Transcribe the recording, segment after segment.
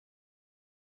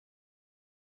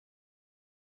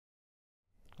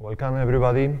Welcome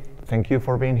everybody. Thank you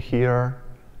for being here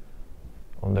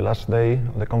on the last day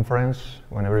of the conference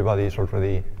when everybody is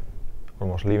already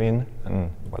almost leaving.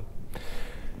 And well,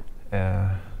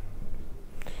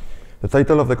 the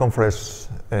title of the conference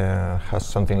has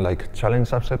something like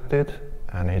challenge accepted,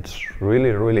 and it's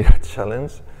really a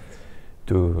challenge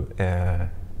to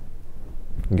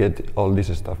get all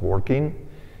this stuff working.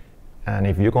 And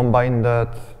if you combine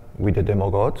that with the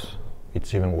demo gods,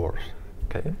 it's even worse.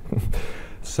 Okay.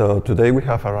 So today we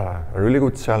have a really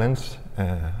good challenge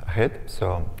ahead,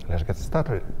 so let's get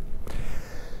started.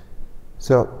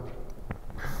 So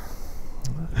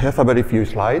I have a very few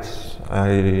slides.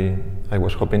 I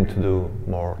was hoping to do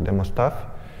more demo stuff,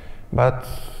 but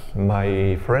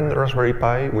my friend Raspberry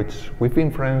Pi, which we've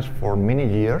been friends for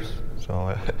many years,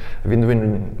 so I've been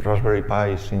doing Raspberry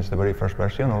Pi since the very first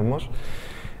version almost,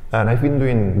 and I've been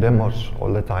doing demos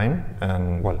all the time,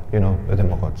 and well, you know, the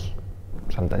demo gods.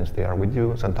 Sometimes they are with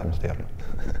you, sometimes they are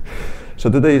not. So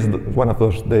today is one of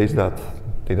those days that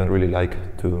they don't really like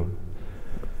to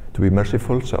be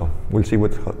merciful, so we'll see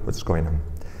what's going on.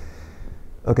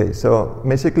 Okay, so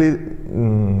basically,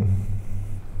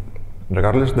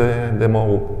 regardless the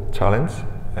demo challenge,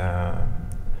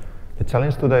 the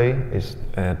challenge today is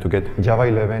to get Java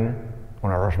 11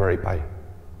 on a Raspberry Pi.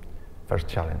 First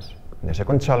challenge. The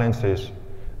second challenge is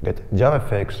get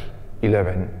JavaFX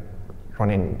 11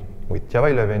 running with Java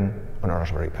 11 on a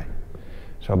Raspberry Pi.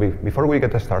 So before we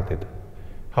get started,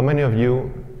 how many of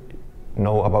you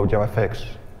know about JavaFX,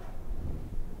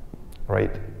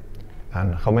 right?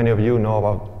 And how many of you know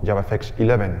about JavaFX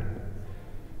 11?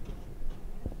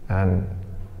 And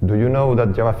do you know that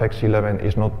JavaFX 11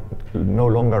 is no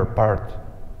longer part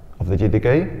of the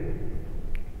GTK?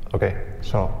 Okay,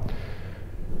 so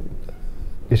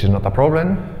this is not a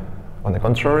problem. On the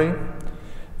contrary,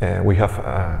 we have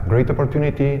a great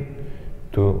opportunity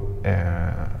to,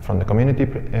 from the community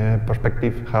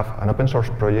perspective, have an open source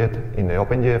project in the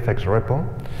OpenJFX repo,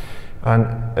 and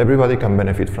everybody can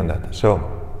benefit from that. So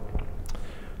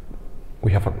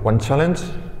we have one challenge,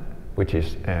 which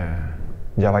is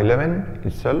Java 11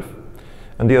 itself,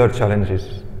 and the other challenge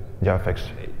is JavaFX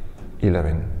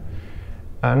 11.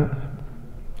 And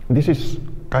this is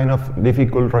kind of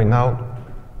difficult right now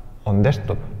on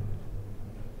desktop.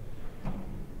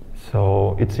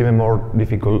 So it's even more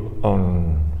difficult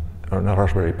on a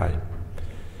Raspberry Pi.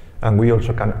 And we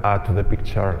also can add to the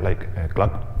picture like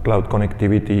cloud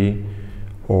connectivity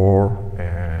or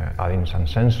adding some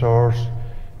sensors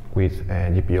with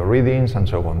GPU readings and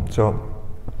so on. So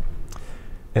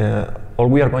all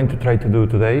we are going to try to do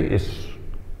today is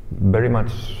very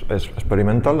much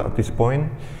experimental at this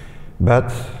point, but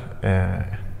I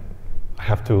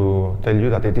have to tell you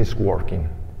that it is working.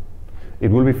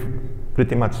 It will be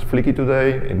pretty much flaky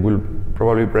today, it will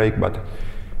probably break, but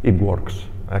it works,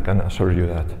 I can assure you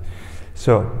that.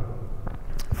 So,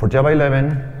 for Java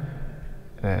 11,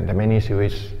 the main issue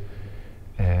is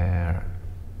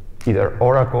either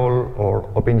Oracle or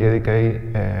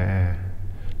OpenJDK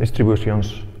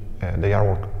distributions, they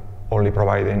are only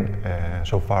providing,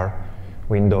 so far,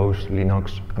 Windows,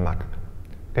 Linux, and Mac.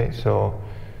 Okay, so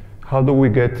how do we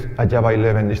get a Java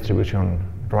 11 distribution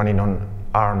running on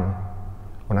ARM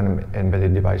on an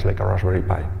embedded device like a Raspberry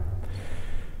Pi?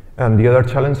 And the other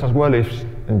challenge as well is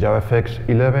in JavaFX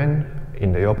 11,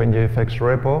 in the OpenJFX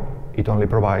repo, it only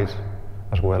provides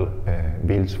as well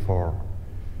builds for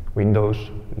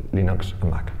Windows, Linux, and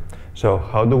Mac. So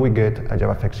how do we get a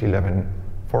JavaFX 11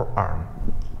 for ARM?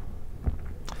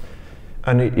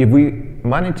 And if we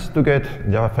manage to get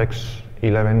JavaFX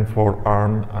 11 for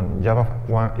ARM and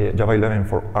Java 11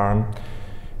 for ARM,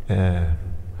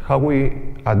 how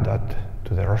we add that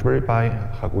to the Raspberry Pi,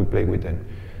 how we play with them?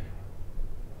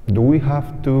 Do we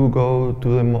have to go to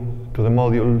the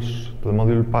modules, to the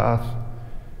module path,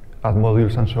 add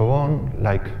modules and so on,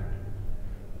 like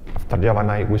after Java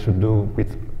 9 we should do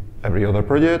with every other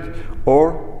project,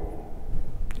 or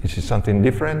is it something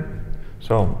different?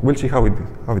 So we'll see how it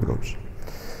goes.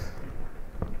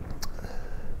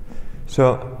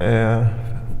 So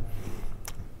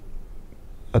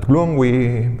at Gluon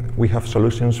we have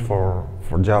solutions for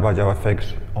Java,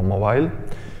 JavaFX on mobile,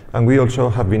 and we also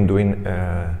have been doing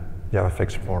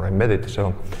JavaFX for embedded.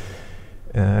 So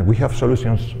we have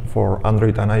solutions for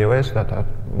Android and iOS that are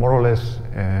more or less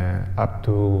up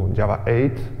to Java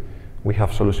 8. We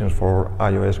have solutions for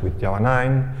iOS with Java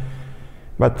 9,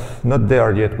 but not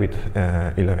there yet with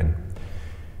 11.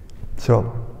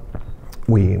 So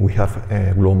we have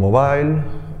Gluon Mobile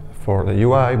for the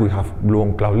UI, we have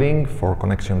Gluon Cloud Link for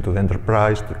connection to the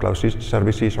enterprise, to cloud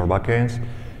services or backends,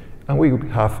 and we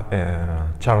have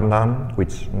Charm,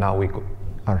 which now we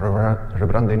and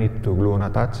rebranding it to Gluon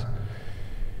Attach.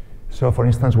 So for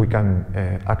instance, we can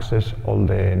access all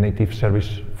the native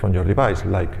service from your device,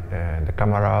 like the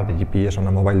camera, the GPS on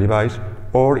a mobile device,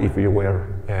 or if you were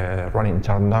running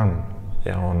Charm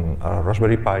on a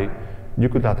Raspberry Pi, you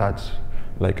could attach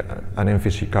like an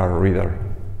NFC card reader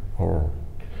or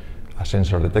a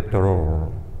sensor detector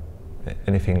or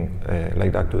anything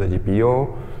like that to the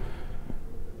GPIO,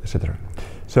 etc.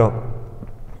 So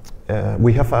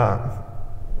we have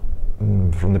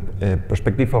from the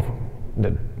perspective of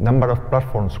the number of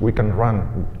platforms we can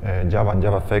run Java and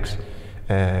JavaFX,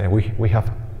 we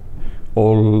have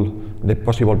all the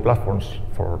possible platforms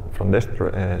from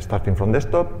starting from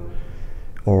desktop,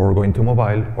 or going to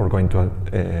mobile, or going to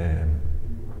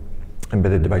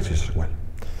embedded devices as well.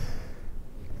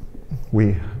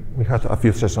 We had a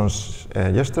few sessions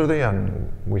yesterday,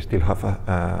 and we still have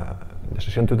the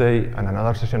session today, and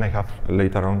another session I have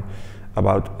later on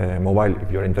about mobile.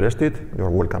 If you're interested, you're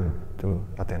welcome to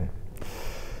attend.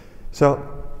 So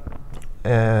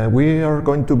we are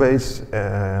going to base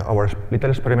our little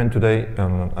experiment today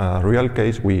on a real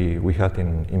case we had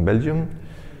in Belgium.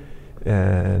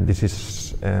 This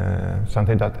is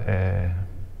something that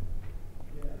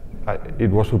it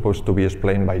was supposed to be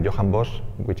explained by Johan,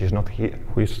 who is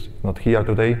not here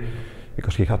today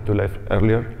because he had to leave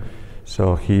earlier.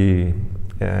 So he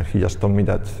just told me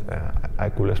that I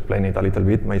could explain it a little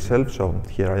bit myself. So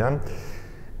here I am,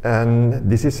 and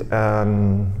this is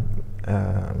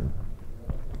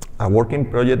a working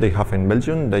project they have in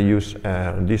Belgium. They use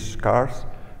these cards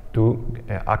to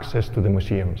access to the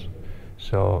museums.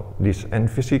 So these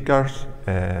NFC cards,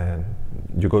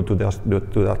 you go to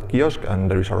that kiosk, and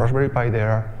there is a Raspberry Pi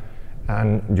there,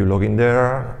 and you log in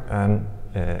there, and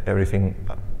everything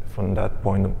from that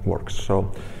point works.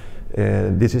 So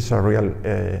this is a real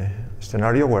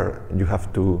scenario where you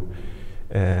have to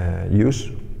use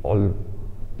all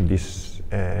these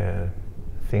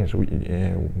things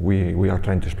we are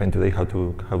trying to explain today, how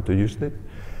to use it.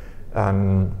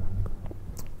 And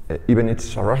even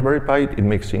it's a Raspberry Pi, it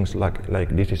makes things like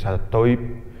this is a toy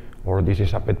or this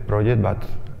is a pet project, but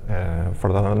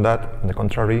further than that, on the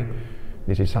contrary,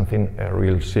 this is something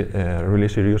really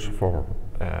serious for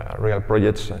real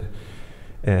projects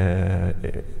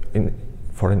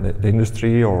for the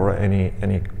industry, or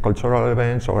any cultural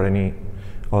events, or any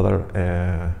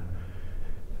other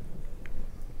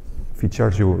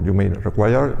features you may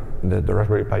require. The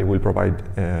Raspberry Pi will provide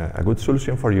a good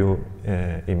solution for you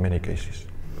in many cases.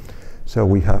 So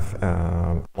we have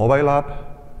a mobile app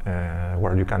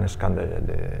where you can scan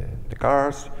the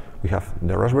cards. We have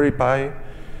the Raspberry Pi.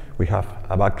 We have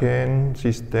a backend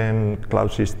system,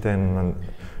 cloud system, and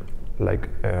like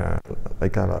a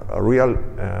real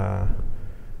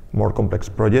more complex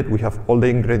project. We have all the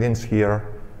ingredients here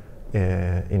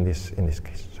in this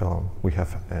case. So we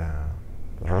have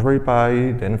Raspberry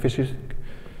Pi, the NFC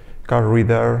card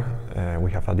reader.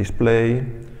 We have a display.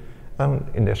 And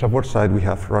in the software side, we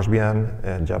have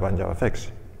Raspbian, Java, and JavaFX.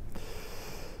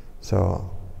 So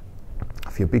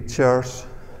a few pictures.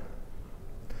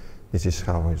 This is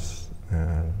how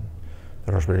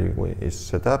the Raspberry is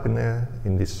set up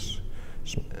in this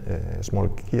small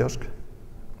kiosk.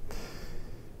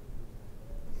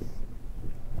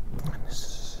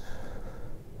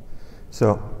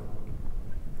 So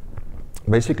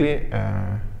basically,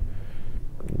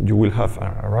 you will have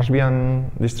a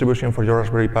Raspbian distribution for your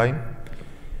Raspberry Pi,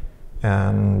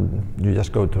 and you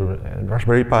just go to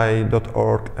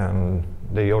raspberrypi.org, and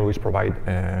they always provide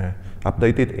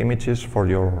updated images for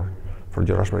your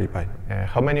Raspberry Pi.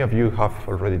 How many of you have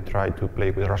already tried to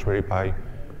play with Raspberry Pi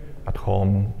at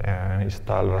home,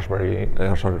 install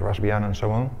Raspbian and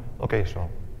so on? Okay, so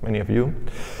many of you.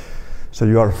 So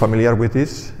you are familiar with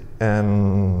this,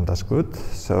 and that's good.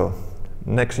 So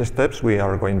next steps we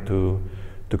are going to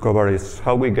cover is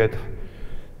how we get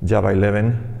Java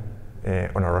 11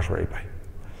 on a Raspberry Pi.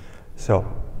 So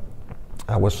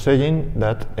I was saying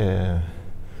that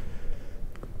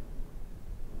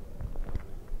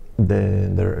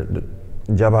the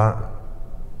Java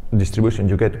distribution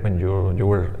you get when you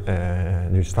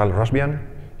install Raspbian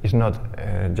is not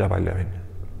Java 11.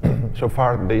 So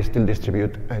far, they still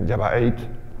distribute Java 8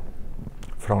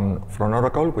 from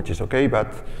Oracle, which is okay,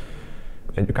 but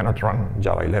you cannot run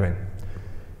Java 11.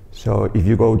 So if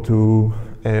you go to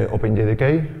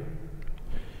OpenJDK,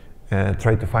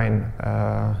 try to find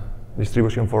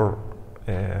distribution for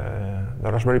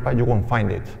the Raspberry Pi, you won't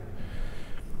find it.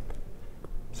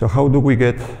 So how do we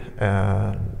get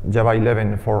Java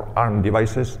 11 for ARM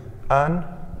devices and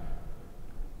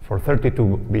for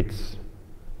 32 bits,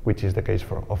 which is the case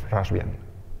of Raspbian?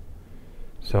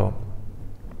 So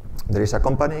there is a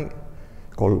company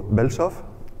called Belsoft,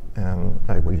 and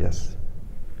I will just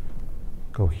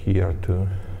go here to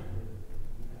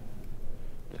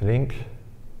the link.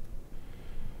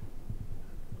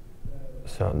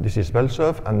 So this is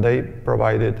Belsoft, and they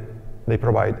provide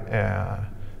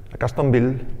a custom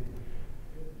build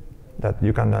that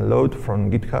you can download from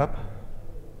GitHub.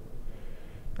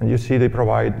 And you see they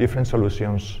provide different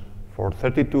solutions for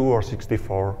 32 or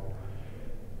 64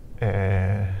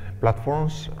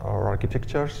 platforms or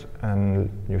architectures, and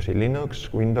you see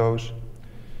Linux, Windows.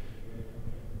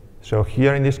 So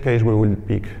here in this case we will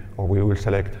pick, or we will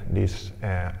select this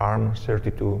ARM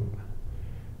 32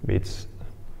 bits,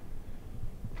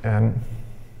 and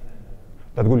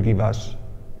that will give us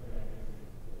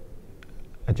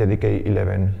a JDK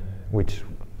 11, which,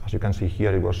 as you can see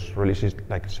here, it was released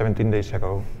like 17 days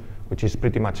ago, which is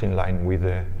pretty much in line with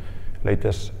the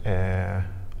latest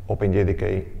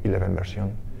OpenJDK 11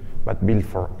 version, but built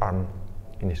for ARM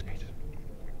in this case.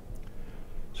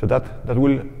 So that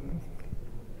will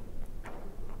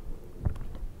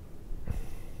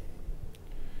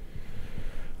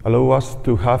allow us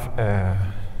to have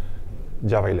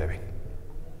Java 11.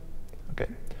 Okay.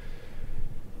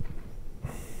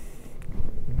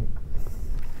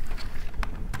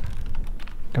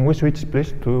 Can we switch,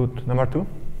 please, to number 2?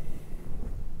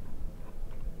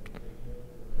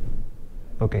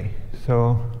 Okay,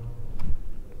 so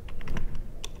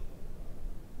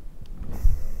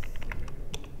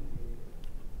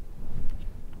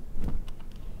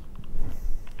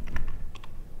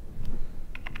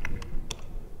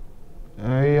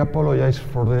I apologize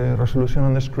for the resolution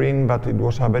on the screen, but it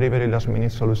was a very, very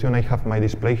last-minute solution. I have my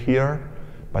display here,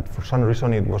 but for some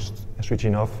reason it was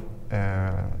switching off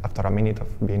after a minute of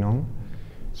being on.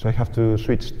 So I have to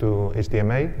switch to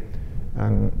HDMI,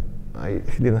 and I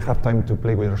didn't have time to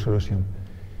play with resolution.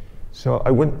 So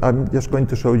I'm just going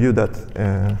to show you that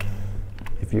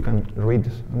if you can read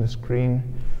on the screen.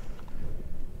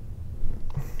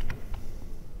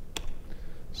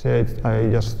 So I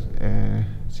just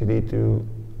cd to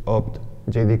opt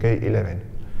JDK 11.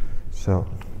 So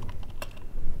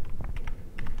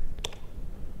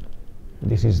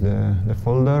this is the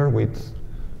folder with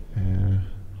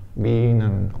bin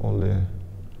and all the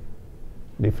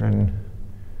different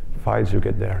files you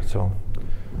get there. So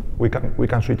we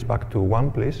can switch back to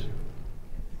 1, please.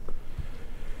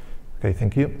 Okay,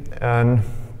 thank you. And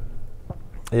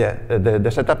yeah,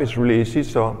 the setup is really easy.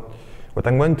 So what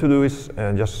I'm going to do is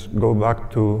just go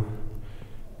back to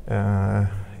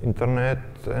internet.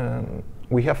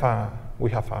 We have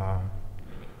a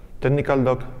technical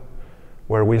doc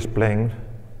where we explain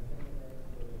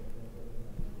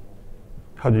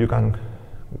how you can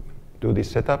do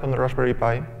this setup on the Raspberry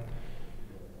Pi.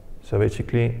 So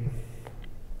basically,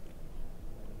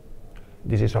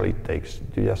 this is all it takes.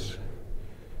 You just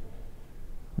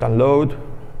download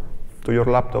to your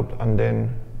laptop and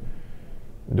then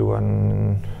do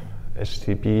an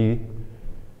SCP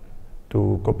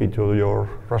to copy to your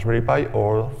Raspberry Pi,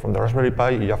 or from the Raspberry Pi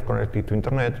you have connected to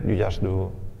internet, you just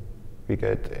do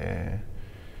wget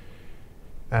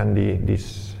and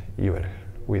this URL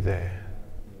with the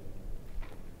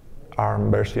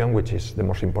ARM version, which is the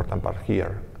most important part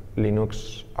here.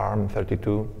 Linux ARM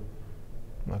 32,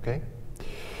 okay?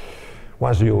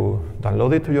 Once you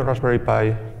download it to your Raspberry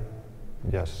Pi,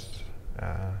 just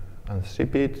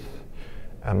unzip it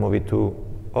and move it to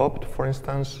opt, for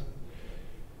instance,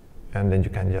 and then you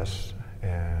can just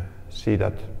see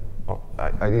that, oh,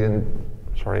 I didn't,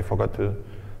 sorry, I forgot to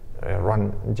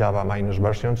run Java minus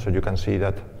version, so you can see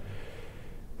that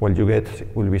what you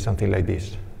get will be something like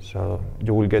this. So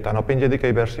you will get an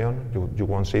OpenJDK version, you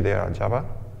won't see there Java,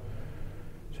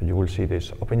 so you will see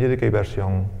this OpenJDK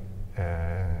version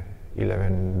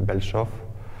 11 Belsoft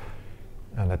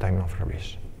and the time of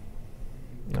release.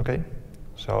 Okay,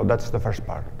 so that's the first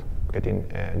part, getting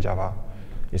Java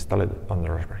installed on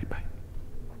the Raspberry Pi.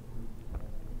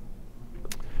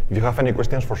 If you have any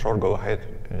questions, for sure, go ahead,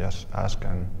 just ask.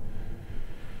 And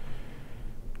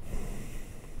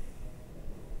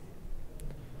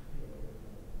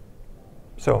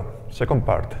so, second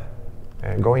part,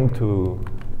 going to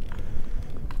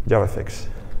JavaFX.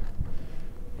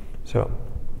 So,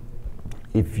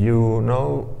 if you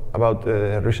know about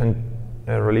the recent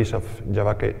release of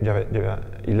Java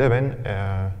 11,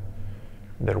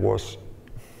 there was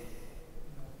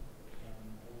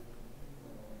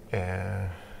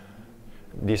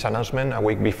this announcement a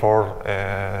week before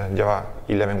Java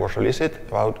 11 was released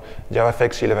about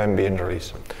JavaFX 11 being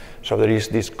released. So there is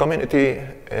this community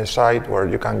site where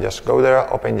you can just go there,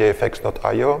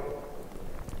 openjfx.io,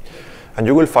 and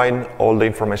you will find all the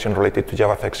information related to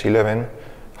JavaFX 11,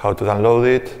 how to download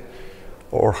it,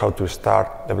 or how to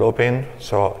start developing.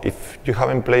 So if you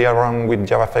haven't played around with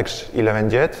JavaFX 11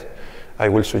 yet, I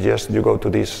will suggest you go to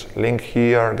this link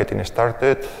here, Getting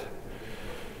Started.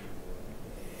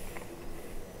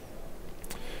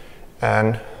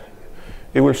 And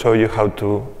it will show you how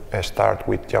to start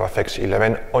with JavaFX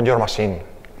 11 on your machine,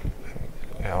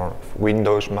 or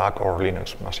Windows, Mac, or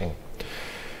Linux machine.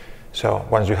 So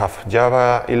once you have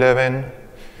Java 11,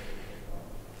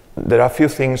 there are a few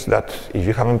things that if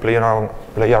you haven't played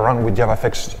around with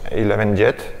JavaFX 11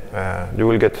 yet, you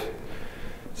will get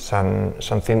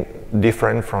something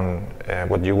different from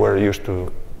what you were used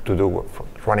to do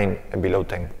running below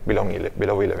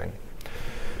 11.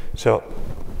 So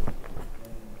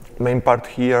main part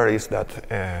here is that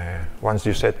once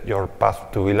you set your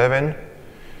path to 11,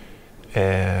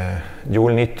 you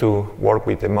will need to work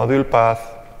with the module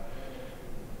path.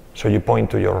 So you point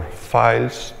to your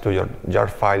files, to your jar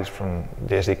files from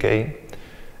the SDK,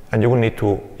 and you will need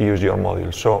to use your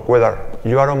module. So whether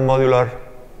you are on modular,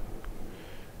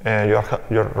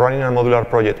 you're running a modular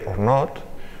project or not,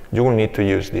 you will need to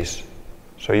use this.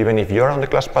 So even if you're on the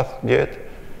class path yet,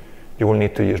 you will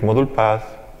need to use module path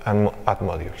and add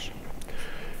modules.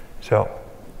 So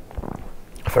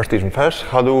first things first,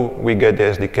 how do we get the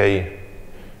SDK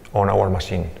on our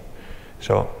machine?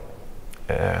 So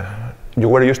you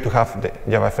were used to have the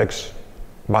JavaFX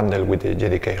bundle with the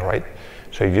JDK, right?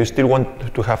 So if you still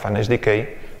want to have an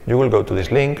SDK, you will go to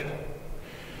this link.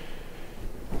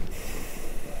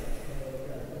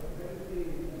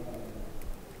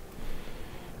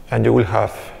 And you will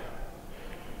have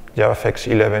JavaFX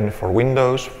 11 for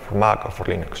Windows, for Mac, or for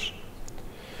Linux.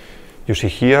 You see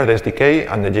here the SDK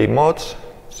and the JMods.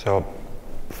 So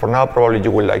for now, probably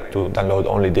you will like to download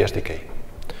only the SDK.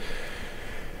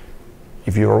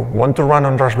 If you want to run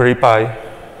on Raspberry Pi,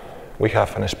 we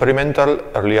have an experimental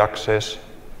early access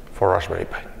for Raspberry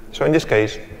Pi. So in this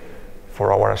case,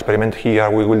 for our experiment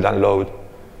here, we will download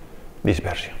this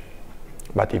version.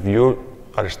 But if you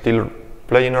are still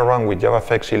playing around with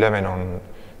JavaFX 11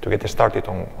 to get started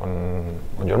on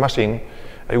your machine,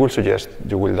 I will suggest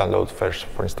you will download first,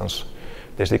 for instance,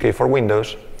 the SDK for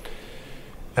Windows,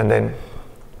 and then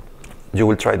you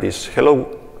will try this Hello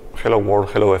World,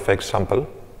 Hello FX sample,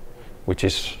 which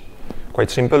is quite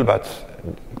simple, but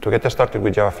to get started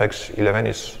with JavaFX 11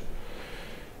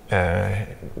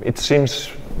 it seems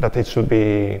that it should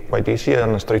be quite easy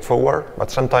and straightforward,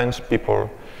 but sometimes people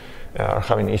are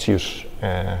having issues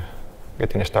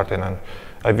getting started. And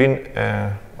I've been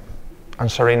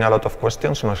answering a lot of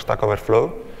questions on Stack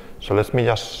Overflow, so let me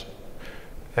just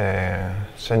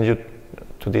send you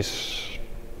to this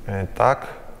tag.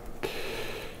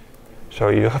 So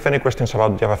if you have any questions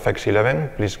about JavaFX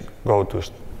 11, please go to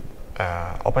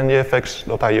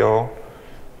openjfx.io,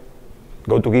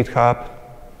 go to GitHub,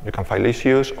 you can file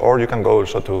issues, or you can go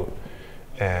also to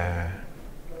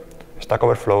Stack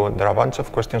Overflow. There are a bunch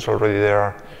of questions already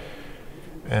there.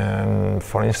 And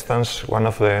for instance, one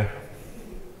of the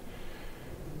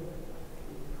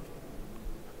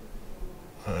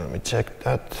let me check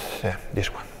that. Yeah,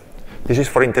 this one. This is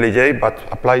for IntelliJ, but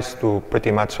applies to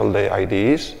pretty much all the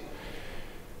IDEs.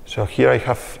 So here I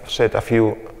have set a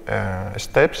few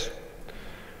steps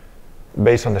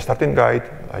based on the starting guide.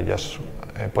 I just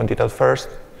point it out first.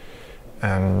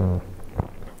 A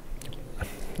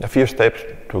few steps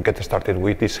to get started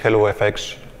with this Hello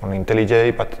FX on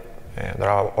IntelliJ, but there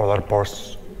are other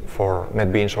ports for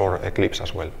NetBeans or Eclipse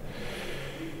as well.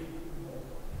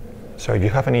 So if you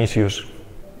have any issues,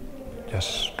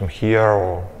 just come here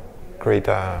or create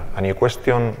a new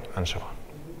question and so on.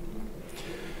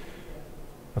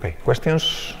 Okay,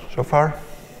 questions so far?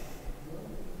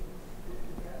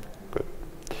 Good.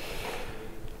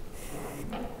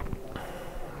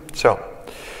 So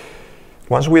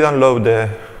once we download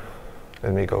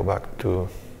let me go back to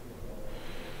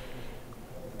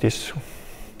this.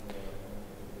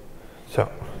 So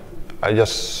I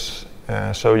just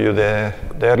show you the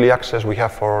early access we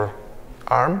have for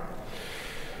ARM.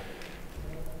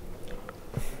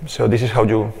 So this is how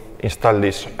you install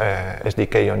this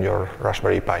SDK on your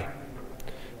Raspberry Pi.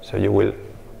 So you will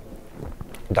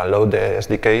download the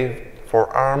SDK for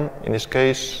ARM in this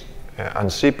case,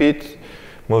 unzip it,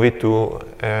 move it to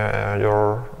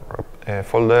your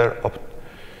folder of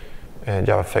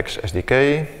JavaFX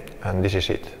SDK, and this is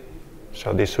it.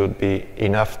 So this should be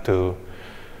enough to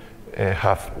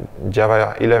have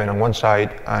Java 11 on one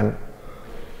side and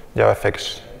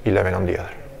JavaFX 11 on the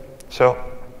other. So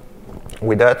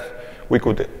with that, we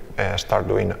could start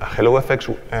doing a Hello FX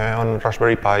on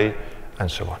Raspberry Pi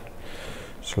and so on.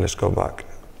 So let's go back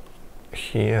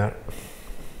here.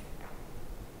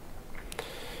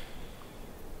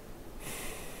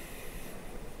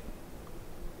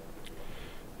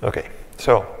 Okay,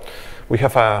 so we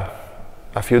have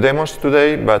a few demos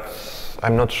today, but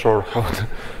I'm not sure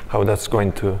how that's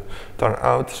going to turn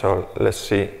out. So let's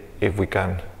see if we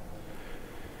can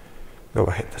go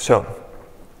ahead. So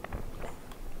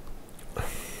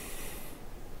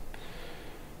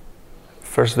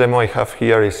first demo I have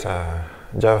here is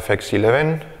JavaFX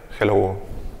 11, hello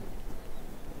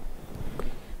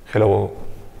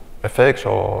FX,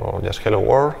 or just hello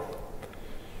world.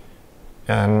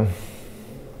 And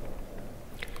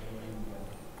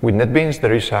with NetBeans,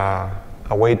 there is a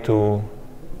way to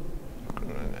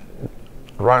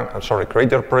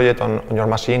create your project on your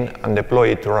machine and deploy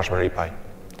it to Raspberry Pi.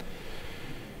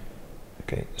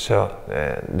 Okay, so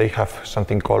they have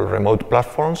something called remote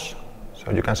platforms.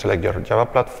 So you can select your Java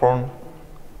platform,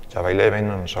 Java 11,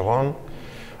 and so on,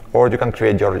 or you can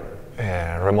create your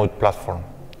remote platform.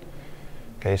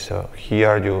 Okay, so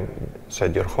here you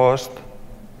set your host,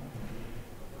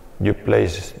 you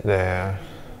place the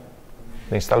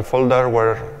install folder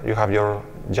where you have your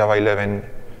Java 11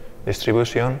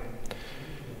 distribution,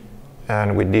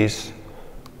 and with this,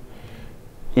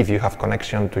 if you have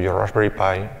connection to your Raspberry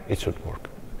Pi, it should work.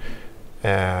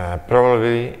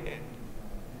 Probably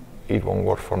it won't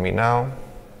work for me now,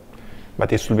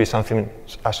 but it should be something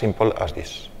as simple as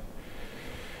this.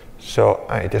 So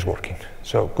it is working.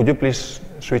 So could you please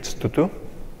switch to 2?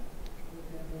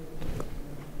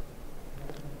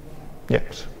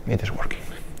 Yes, it is working.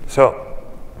 So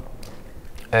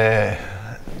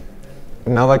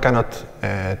now I cannot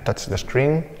touch the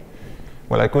screen.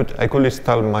 Well, I could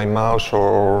install my mouse,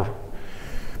 or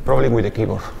probably with the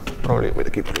keyboard.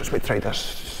 Let me try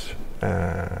this.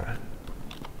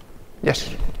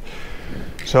 Yes.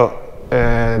 So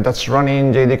that's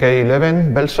running JDK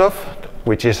 11 Belsoft,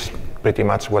 which is pretty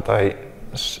much what I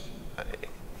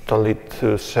told it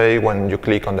to say when you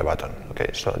click on the button.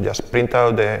 Okay, so just print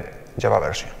out the Java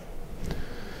version.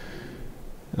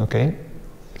 Okay,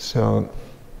 so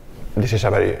this is a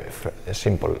very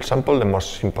simple sample, the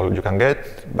most simple you can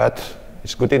get, but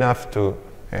it's good enough to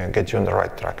get you on the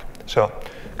right track. So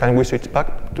can we switch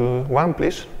back to 1,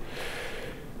 please?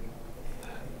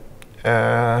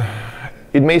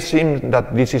 It may seem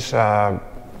that this is a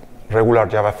regular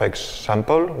JavaFX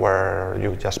sample where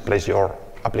you just place your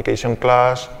application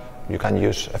class, you can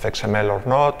use fxml or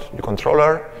not, your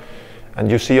controller, and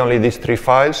you see only these 3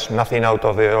 files, nothing out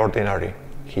of the ordinary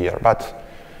here. But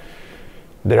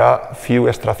there are a few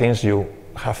extra things you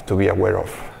have to be aware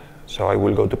of. So I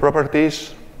will go to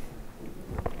properties.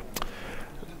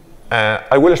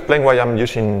 I will explain why I'm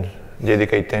using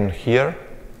JDK 10 here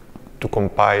to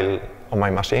compile on my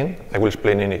machine. I will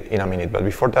explain it in a minute, but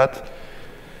before that,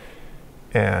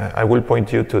 I will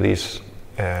point you to these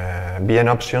VN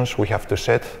options we have to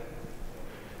set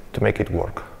to make it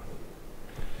work.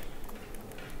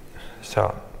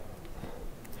 So,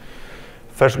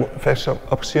 first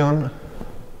option,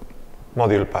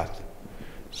 module path.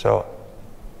 So,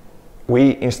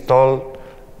 we install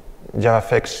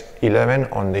JavaFX 11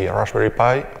 on the Raspberry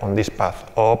Pi on this path,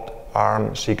 opt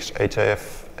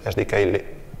arm6hf sdk/lib.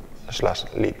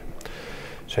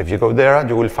 So if you go there,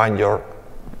 you will find your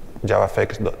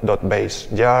javafx.base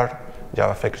jar,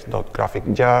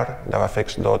 javafx.graphic jar,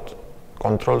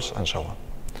 javafx.controls, and so on.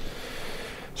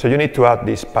 So you need to add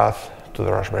this path to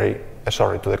the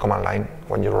to the command line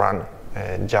when you run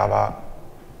Java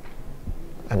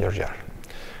and your jar.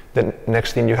 The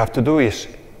next thing you have to do is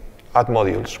add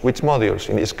modules. Which modules?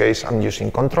 In this case, I'm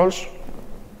using controls.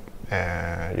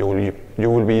 You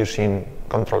will be using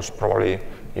controls probably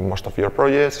in most of your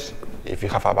projects. If you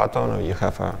have a button or you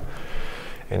have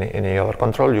any other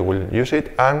control, you will use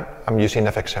it. And I'm using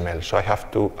fxml, so I have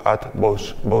to add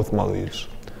both modules,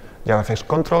 JavaFX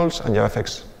controls and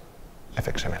JavaFX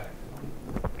fxml.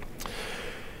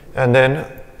 And then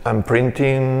I'm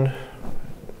printing.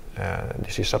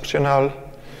 This is optional,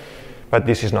 but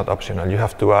this is not optional. You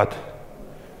have to add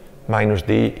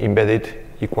 -d embedded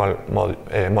equal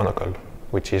monocle,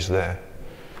 which is the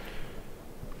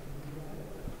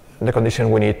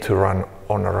condition we need to run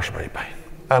on a Raspberry Pi.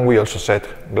 And we also set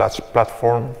Glass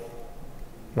platform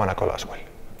monocle as well.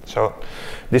 So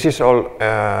this is all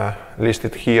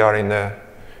listed here in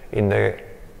the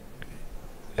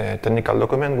technical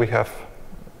document we have.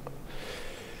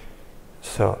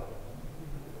 So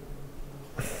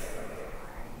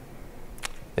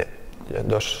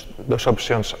those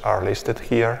options are listed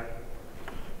here.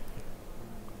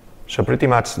 So pretty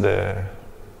much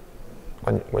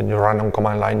when you run on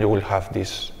command line, you will have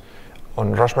this.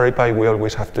 On Raspberry Pi, we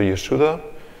always have to use sudo,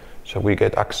 so we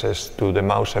get access to the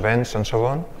mouse events and so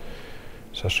on.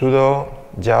 So sudo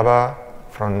java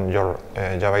from your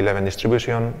Java 11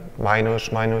 distribution,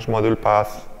 --module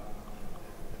path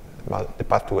the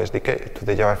path to SDK, to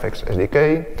the JavaFX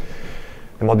SDK,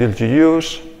 the modules you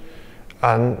use,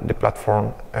 and the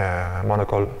platform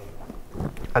monocle,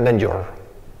 and then your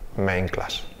main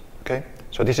class. Okay,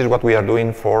 so this is what we are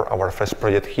doing for our first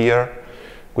project here,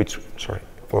 which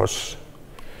was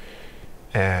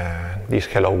this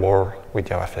hello world with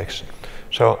JavaFX.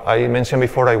 So I mentioned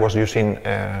before I was using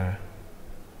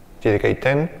JDK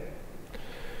 10.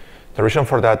 The reason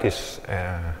for that is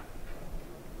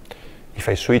if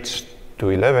I switch to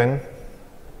 11,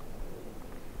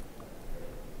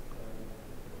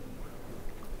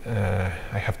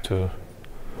 I have to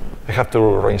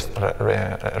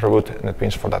reboot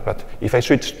NetBeans for that. But if I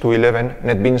switch to 11,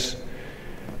 NetBeans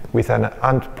with an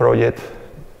Ant project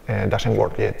doesn't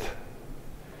work yet,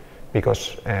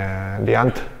 because the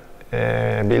Ant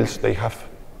builds they have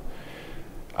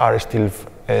are still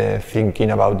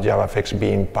thinking about JavaFX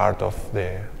being part of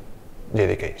the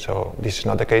JDK. So this is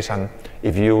not the case, and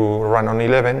if you run on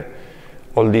 11,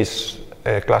 all these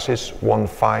classes won't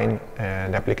find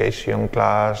the application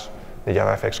class, the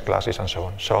JavaFX classes, and so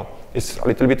on. So it's a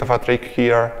little bit of a trick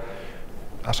here.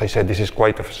 As I said, this is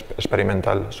quite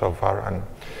experimental so far, and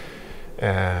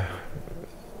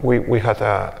we had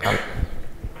a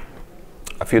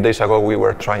few days ago we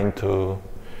were trying to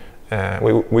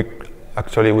we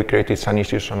created some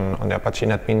issues on the Apache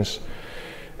NetBeans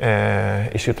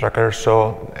issue tracker,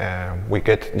 so we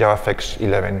get JavaFX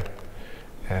 11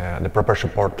 the proper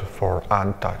support for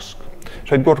Ant tasks.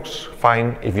 So it works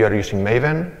fine if you are using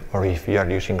Maven or if you are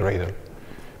using Gradle,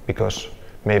 because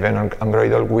Maven and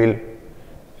Gradle will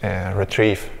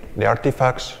retrieve the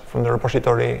artifacts from the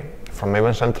repository, from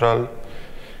Maven Central,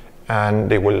 and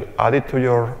they will add it to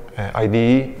your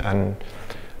IDE. And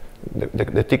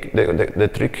the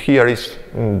trick here is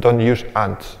don't use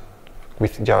Ant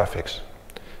with JavaFX.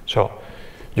 So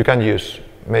you can use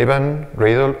Maven,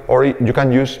 Gradle, or you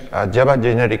can use a Java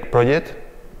generic project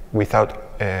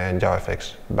without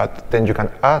JavaFX. But then you can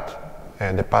add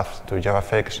the path to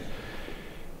JavaFX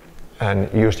and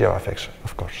use JavaFX,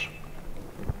 of course.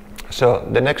 So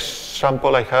the next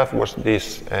sample I have was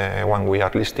this one we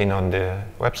are listing on the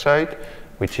website,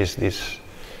 which is this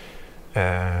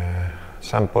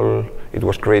sample. It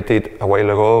was created a while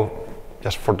ago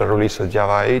just for the release of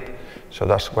Java 8, so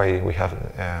that's why we have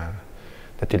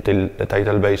the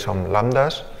title based on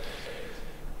lambdas.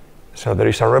 So there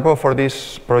is a repo for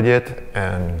this project,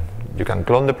 and you can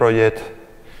clone the project.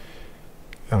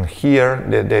 And here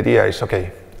the idea is,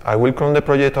 okay, I will clone the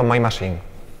project on my machine.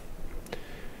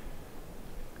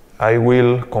 I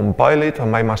will compile it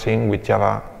on my machine with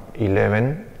Java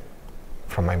 11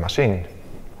 from my machine.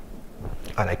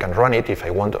 And I can run it if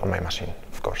I want on my machine,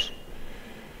 of course.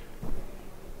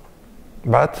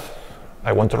 But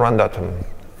I want to run that on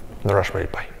the Raspberry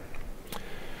Pi.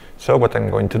 So what I'm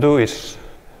going to do is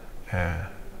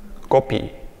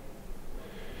copy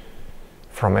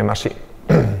from my machine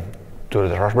to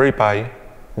the Raspberry Pi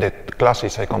the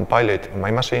classes I compiled on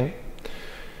my machine,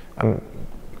 and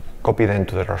copy them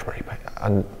to the Raspberry Pi.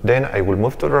 And then I will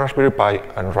move to the Raspberry Pi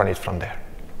and run it from there.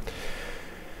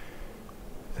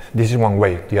 This is one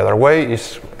way. The other way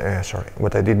is,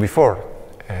 what I did before.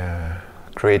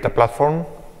 Create a platform,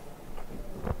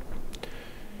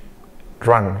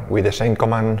 run with the same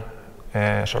command,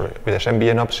 with the same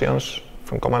VN options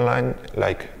from command line,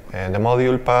 like the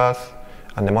module path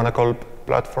and the monocle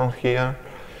platform here.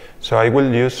 So I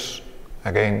will use,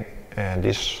 again,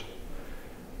 this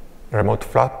remote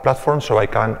platform, so I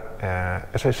can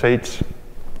SSH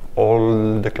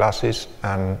all the classes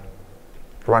and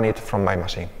run it from my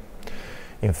machine.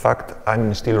 In fact,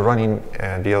 I'm still running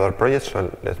the other project,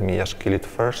 so let me just kill it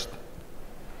first.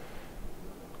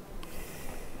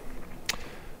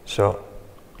 So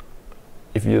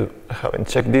if you haven't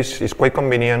checked this, it's quite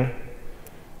convenient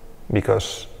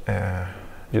because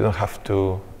you don't have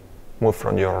to move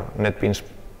from your NetBeans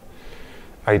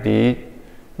IDE.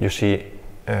 You see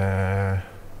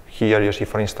here, you see,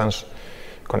 for instance,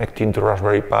 connecting to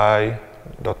Raspberry Pi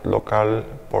 .local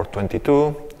port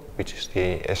 22, which is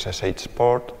the SSH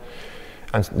port,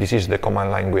 and this is the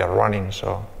command line we are running.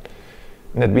 So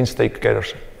NetBeans takes care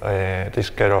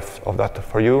of that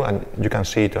for you, and you can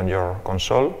see it on your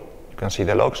console. You can see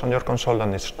the logs on your console,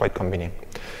 and it's quite convenient.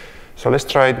 So let's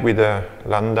try it with the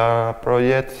Lambda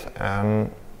project,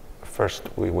 and first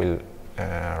we will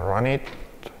run it.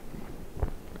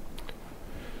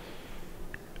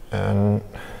 And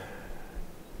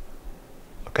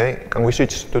okay, can we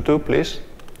switch to 2, please?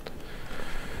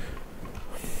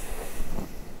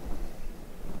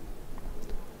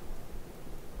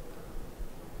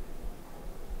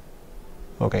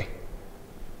 Okay,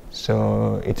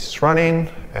 so it's running.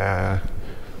 I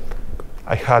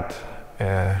I had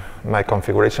my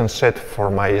configuration set for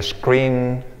my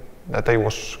screen that I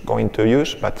was going to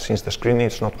use, but since the screen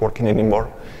is not working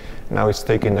anymore, now it's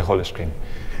taking the whole screen.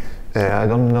 I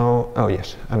don't know, oh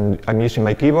yes, I'm using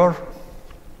my keyboard,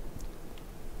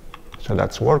 so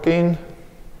that's working.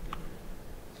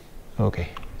 Okay,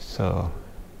 so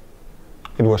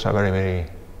it was a very, very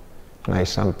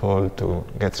nice sample to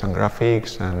get some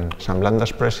graphics and some lambda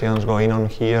expressions going on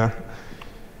here.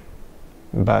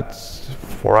 But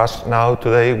for us now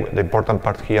today, the important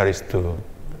part here is to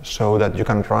show that you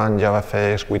can run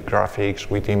JavaFX with graphics,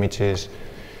 with images,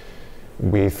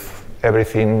 with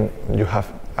everything you have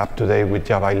up to date with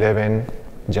Java 11,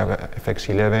 JavaFX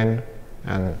 11,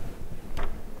 and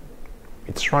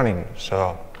it's running.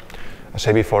 So as I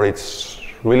said before, it's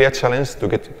really a challenge to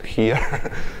get here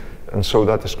and show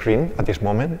that screen at this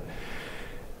moment.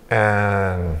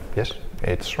 And yes,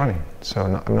 it's running. So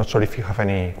no, I'm not sure if you have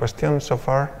any questions so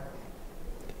far.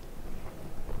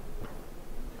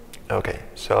 Okay,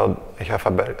 so I have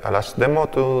a last demo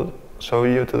to show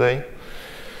you today.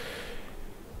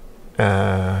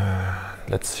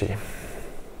 Let's see.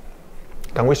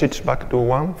 Can we switch back to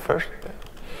one first?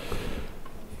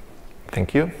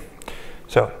 Thank you.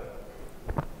 So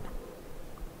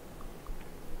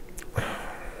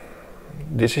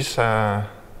this is a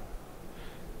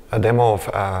demo of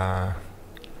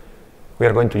we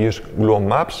are going to use Gluon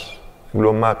maps.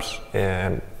 Gluon maps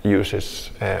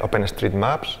uses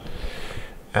OpenStreetMaps,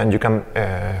 and you can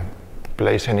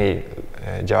place any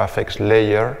JavaFX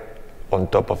layer on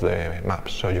top of the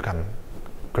maps. So you can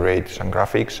create some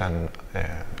graphics and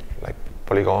like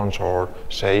polygons or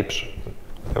shapes,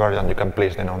 whatever, and you can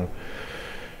place them on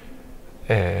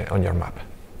your map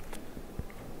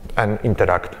and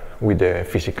interact with the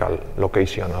physical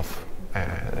location of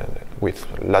with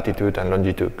latitude and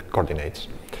longitude coordinates.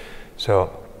 So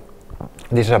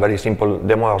this is a very simple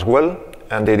demo as well,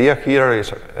 and the idea here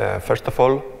is first of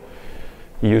all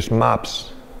use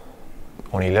maps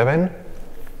on 11,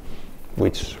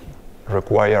 which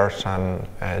requires some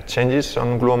changes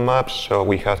on Gluon maps. So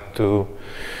we have to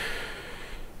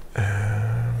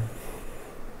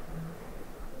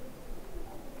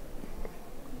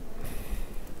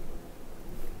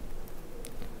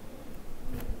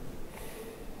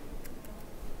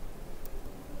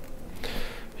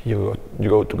you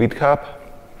go to GitHub.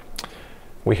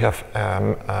 We have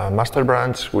a master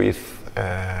branch with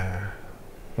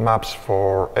maps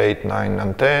for 8, 9,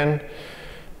 and 10.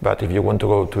 But if you want to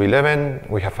go to 11,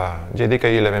 we have a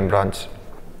JDK 11 branch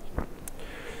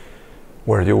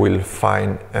where you will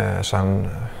find some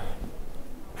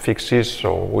fixes,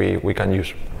 so we can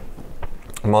use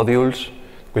modules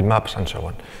with maps and so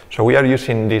on. So we are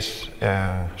using this,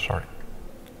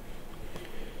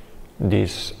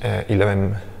 this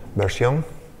 11 version.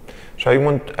 So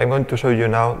I'm going to show you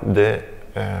now the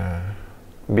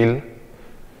build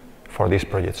for this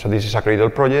project. So this is a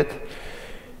Gradle project,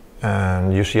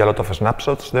 and you see a lot of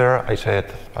snapshots there. I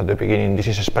said at the beginning this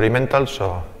is experimental,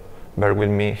 so bear with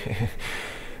me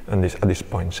at this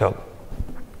point. So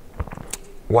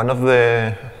one of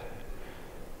the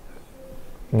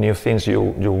new things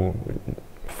you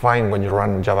find when you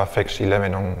run JavaFX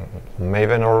 11 on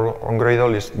Maven or on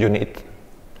Gradle is you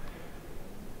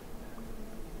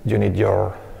need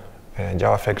your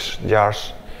JavaFX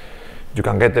jars. You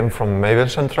can get them from Maven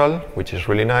Central, which is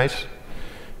really nice.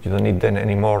 You don't need them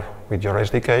anymore with your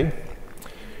SDK.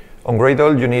 On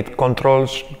Gradle, you need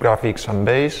controls, graphics, and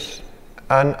base,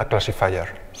 and a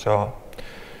classifier. So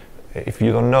if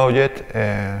you don't know yet,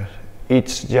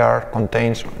 each jar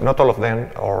contains, not all of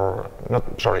them, or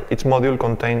not, sorry, each module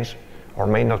contains or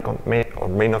may not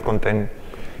contain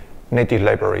native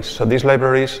libraries. So these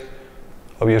libraries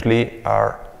obviously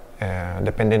are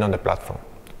depending on the platform.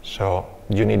 So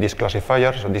you need this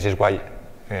classifier, so this is why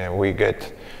we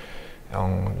get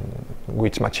on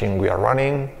which machine we are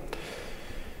running.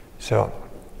 So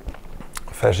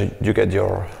first you get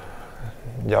your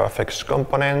JavaFX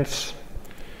components,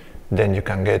 then you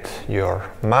can get your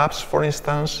maps, for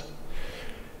instance,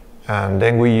 and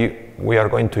then we are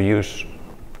going to use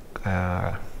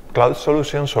cloud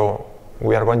solution, so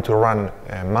we are going to run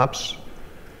maps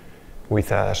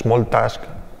with a small task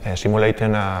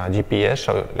simulating a GPS,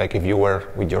 so like if you were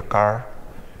with your car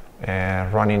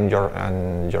running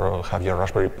you have your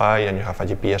Raspberry Pi and you have a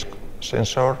GPS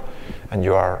sensor and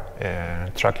you are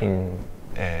tracking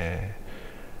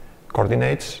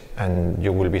coordinates and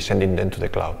you will be sending them to the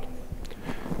cloud.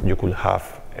 You could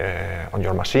have on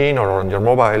your machine or on your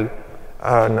mobile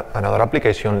another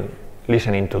application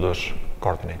listening to those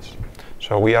coordinates.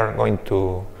 So we are going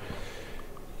to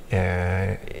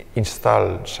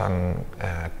install some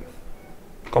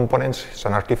components,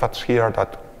 some artifacts here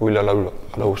that will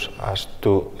allow us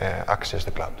to access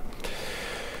the cloud.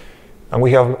 And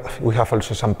we have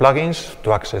also some plugins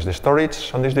to access the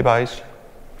storage on this device.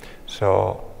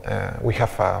 So we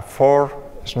have a 4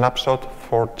 snapshot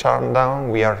for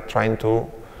Charmdown. We are trying to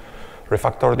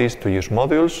refactor this to use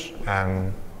modules,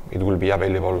 and it will be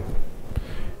available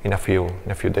in a few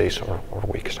days or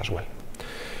weeks as well.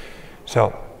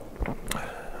 So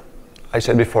I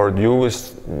said before,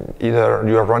 either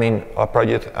you are running a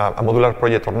project, a modular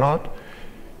project or not,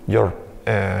 you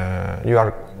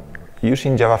are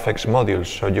using JavaFX modules.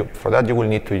 So for that you will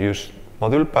need to use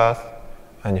module path,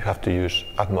 and you have to use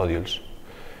add modules.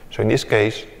 So in this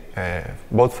case,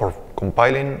 both for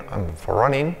compiling and for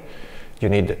running, you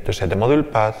need to set the module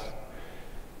path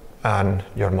and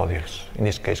your modules. In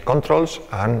this case, controls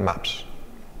and maps.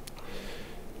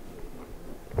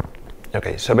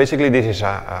 Okay, so basically this is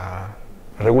a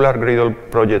regular Gradle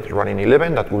project running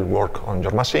 11 that will work on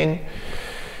your machine.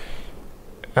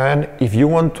 And if you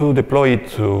want to deploy it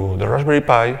to the Raspberry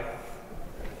Pi,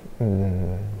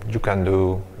 you can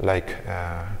do like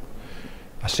a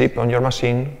zip on your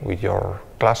machine with your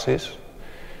classes.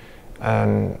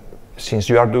 And since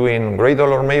you are doing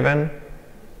Gradle or Maven,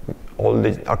 all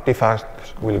the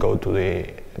artifacts will go to the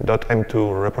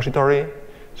 .m2 repository.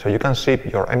 So you can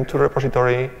zip your M2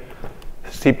 repository,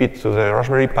 zip it to the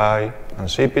Raspberry Pi, and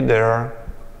zip it there,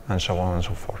 and so on and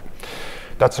so forth.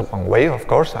 That's one way, of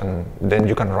course, and then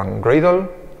you can run Gradle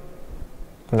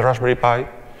on the Raspberry Pi.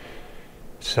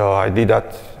 So I did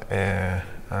that,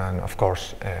 and of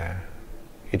course,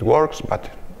 it works, but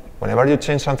whenever you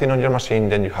change something on your machine,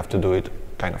 then you have to do it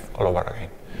kind of all over again.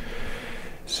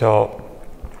 So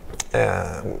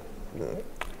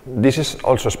this is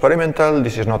also experimental.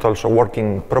 This is not also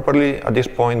working properly at this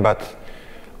point, but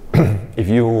if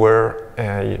you were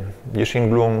using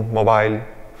Gluon Mobile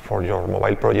for your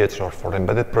mobile projects or for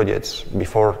embedded projects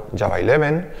before Java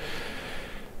 11,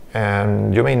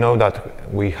 and you may know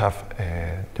that we have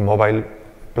the mobile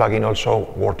plugin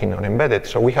also working on embedded.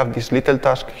 So we have this little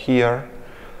task here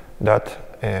that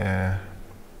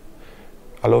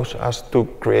allows us to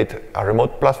create a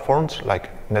remote platforms like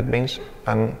NetBeans,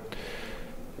 and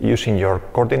using your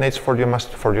coordinates for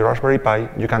your Raspberry Pi,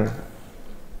 you can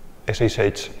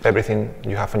SSH everything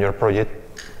you have on your project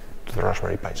to the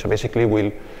Raspberry Pi. So basically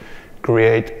we'll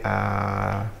create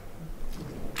a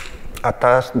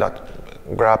task that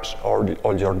grabs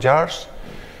all your jars,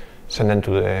 send them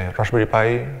to the Raspberry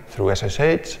Pi through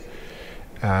SSH,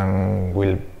 and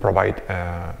will provide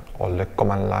all the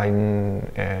command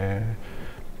line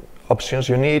options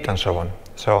you need, and so on.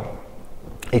 So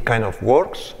it kind of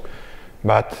works,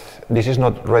 but this is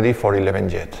not ready for 11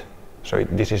 yet. So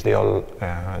this is the old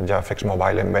JavaFX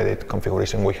mobile embedded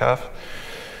configuration we have.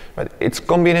 But it's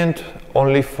convenient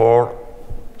only for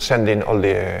sending all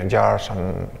the jars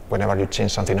and whenever you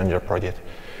change something on your project.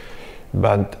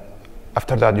 But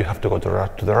after that, you have to go to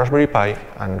the Raspberry Pi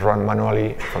and run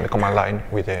manually from the command line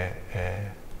with the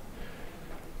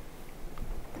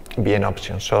VN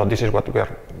option. So this is what we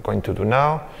are going to do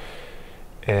now.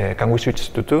 Can we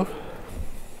switch to 2?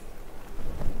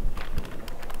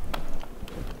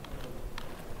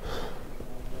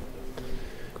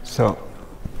 So,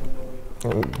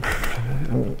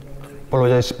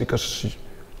 apologize because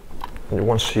you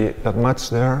won't see that much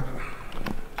there.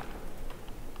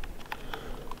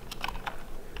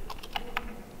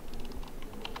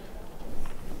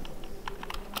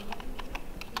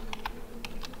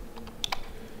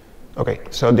 Okay,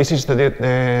 so this is the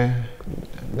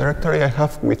directory I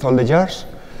have with all the jars.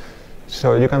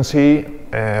 So you can see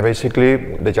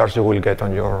basically the jars you will get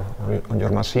on your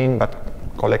machine, but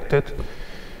collected.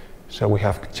 So we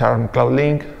have Charm Cloud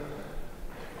Link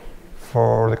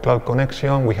for the cloud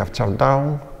connection. We have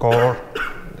Charmdown, core,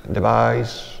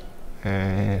 device,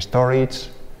 storage,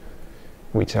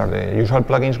 which are the usual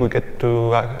plugins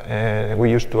we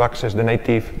use to access the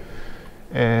native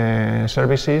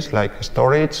services like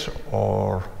storage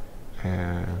or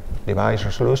device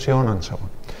resolution and so on.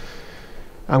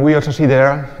 And we also see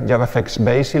there JavaFX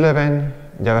base 11,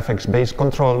 JavaFX base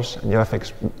controls, and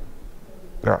JavaFX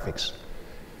graphics.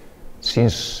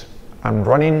 Since I'm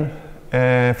running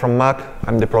from Mac,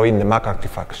 I'm deploying the Mac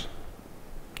artifacts.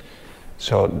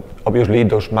 So obviously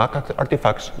those Mac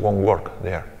artifacts won't work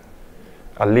there.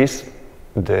 At least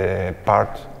the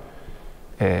part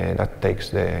that takes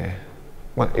the,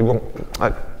 well, it won't,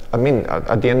 I mean,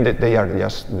 at the end they are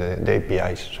just the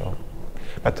APIs. So,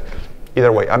 but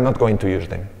either way, I'm not going to use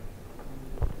them.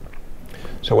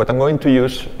 So what I'm going to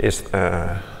use is,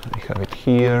 I have it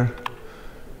here.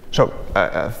 So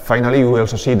finally, we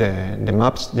also see the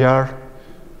maps jar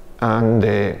and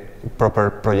the proper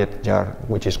project jar,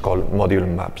 which is called module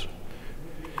maps.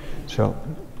 So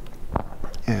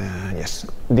yes,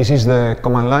 this is the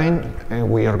command line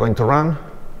we are going to run,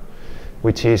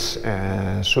 which is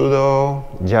sudo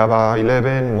java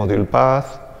 11 module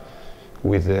path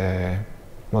with the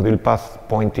module path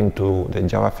pointing to the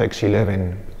JavaFX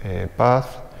 11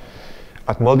 path,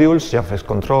 add modules, JavaFX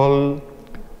control,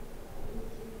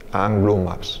 and Gluon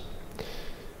maps.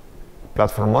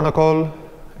 Platform monocall,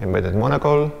 embedded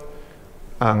monocall,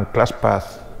 and class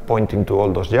path pointing to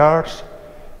all those jars,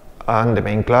 and the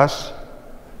main class,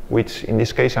 which in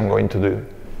this case I'm going to do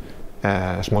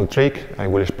a small trick. I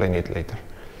will explain it later.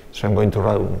 So I'm going to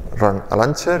run a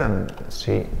launcher and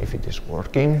see if it is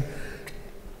working.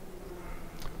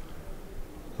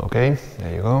 Okay,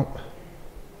 there you go.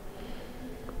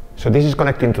 So this is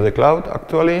connecting to the cloud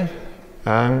actually,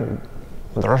 and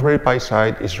on the Raspberry Pi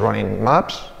side is running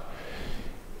maps,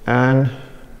 and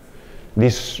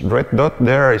this red dot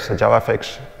there is a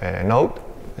JavaFX node,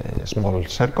 a small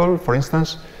circle for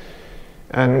instance,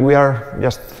 and we are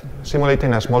just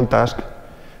simulating a small task,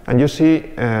 and you see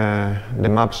the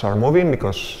maps are moving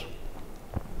because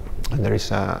there is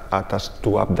a task to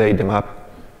update the map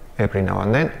every now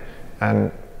and then.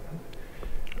 And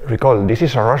recall, this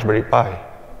is a Raspberry Pi.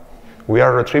 We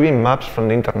are retrieving maps from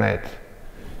the internet.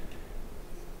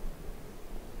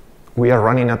 We are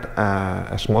running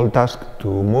a small task to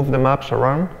move the maps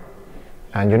around,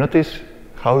 and you notice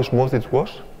how smooth it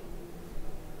was?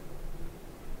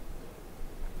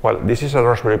 Well, this is a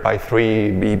Raspberry Pi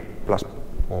 3B+,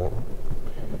 or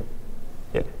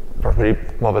yeah, Raspberry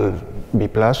model B+,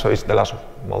 so it's the last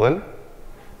model,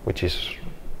 which is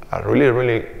a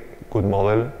really good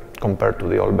model compared to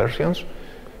the old versions.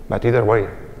 But either way,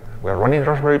 we are running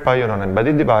Raspberry Pi on an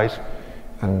embedded device,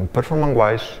 and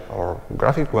performance-wise or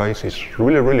graphic-wise, it's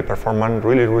really performant,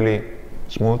 really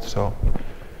smooth. So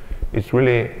it's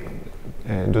really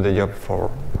do the job for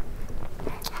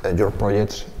your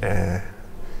projects.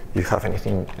 You have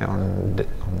anything on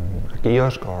a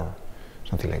kiosk or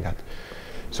something like that.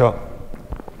 So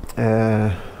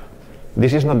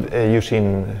this is not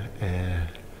using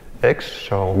X,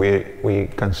 so we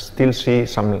can still see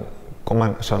some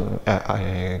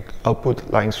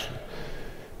output lines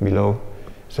below.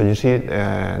 So you see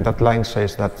that line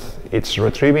says that it's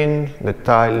retrieving the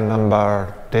tile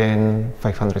number 10,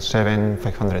 507,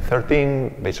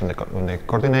 513 based on the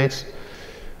coordinates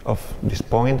of this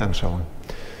point and so on.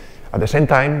 At the same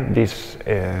time, this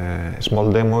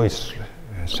small demo is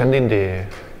sending the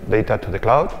data to the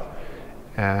cloud,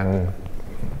 and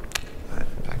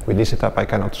with this setup I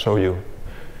cannot show you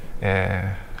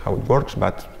how it works,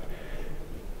 but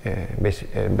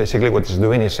basically what it's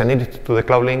doing is sending it to the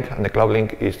cloud link, and the cloud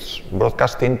link is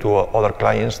broadcasting to other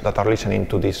clients that are listening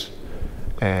to these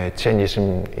changes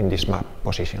in this map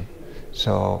position.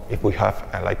 So if we have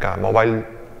like a mobile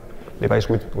device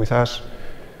with us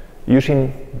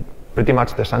using pretty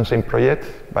much the same project,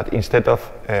 but instead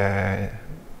of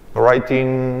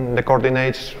writing the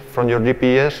coordinates from your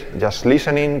GPS, just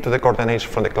listening to the coordinates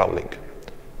from the cloud link.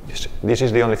 This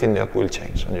is the only thing that will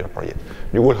change on your project.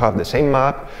 You will have the same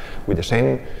map with the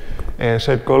same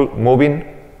circle moving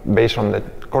based on the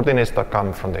coordinates that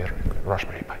come from the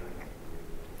Raspberry Pi.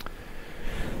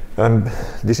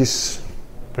 This is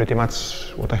pretty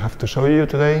much what I have to show you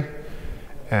today.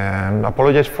 And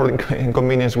apologize for the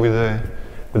inconvenience with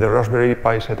the Raspberry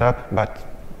Pi setup, but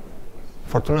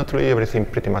fortunately everything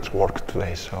pretty much worked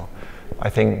today. So I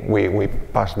think we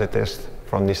passed the test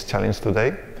from this challenge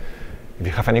today. If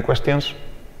you have any questions?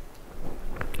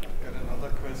 Got another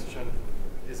question.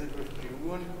 Is it with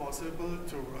Gluon possible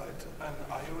to write an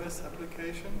iOS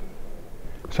application?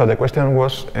 So the question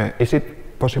was, is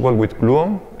it possible with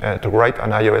Gluon to write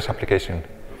an iOS application?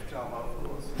 With Java, of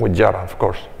course. With Java, of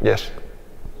course, yes.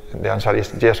 The answer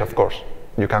is yes, of course.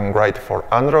 You can write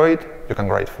for Android, you can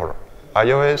write for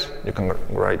iOS, you can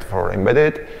write for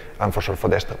embedded, and for sure for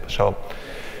desktop. So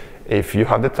if you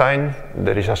have the time,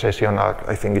 there is a session at,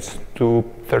 I think it's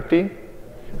 2:30.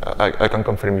 I can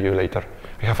confirm you later.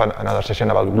 We have another session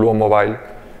about Gluon Mobile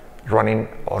running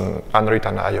on Android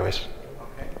and iOS.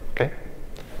 Okay?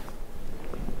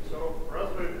 So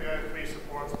Raspberry Pi 3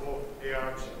 supports both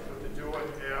ARM52 and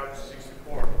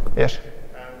ARM64. Yes.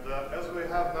 And as we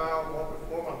have now more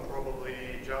performant probably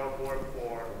Java board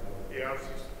for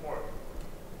ARM64,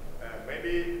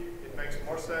 maybe it makes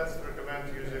more sense to recommend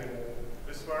using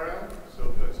this variant, so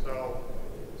to install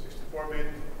 64-bit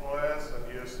OS and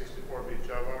use 64-bit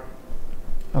Java.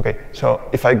 Okay, so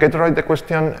if I get right the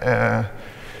question,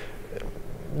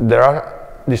 there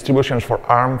are distributions for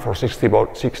ARM for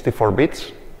 64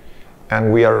 bits,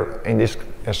 and we are, in this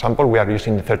example, we are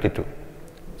using 32.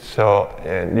 So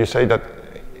you say that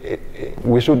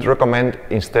we should recommend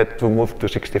instead to move to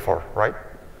 64, right?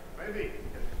 Maybe.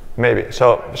 Maybe.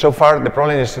 So far the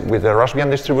problem is with the Raspbian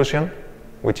distribution,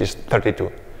 which is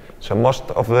 32. So most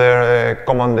of the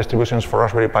common distributions for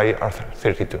Raspberry Pi are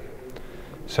 32.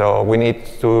 So we need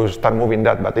to start moving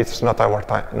that, but it's not our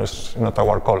time, it's not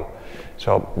our call.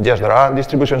 So yes, there are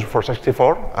distributions for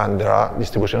 64, and there are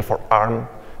distributions for ARM,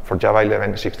 for Java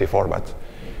 11, 64. But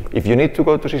if you need to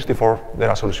go to 64, there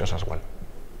are solutions as well.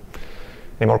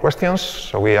 Any more questions?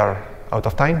 So we are out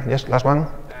of time. Yes, last one.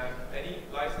 Any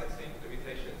licensing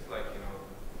limitations, like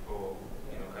for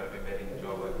kind of embedding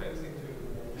JavaFX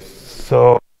into?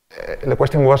 So the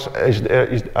question was,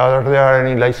 are there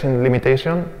any licensing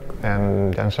limitation?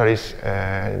 And the answer is,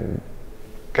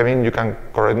 Kevin, you can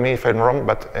correct me if I'm wrong,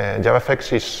 but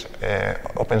JavaFX is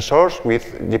open source with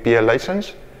GPL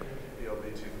license.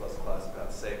 BVBA 2++, about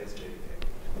the same as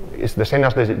JDK. It's the same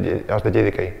as the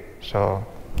JDK. So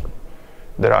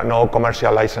there are no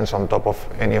commercial license on top of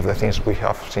any of the things we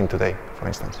have seen today, for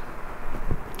instance.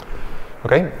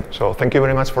 Okay, so thank you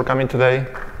very much for coming today.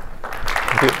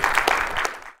 Thank you.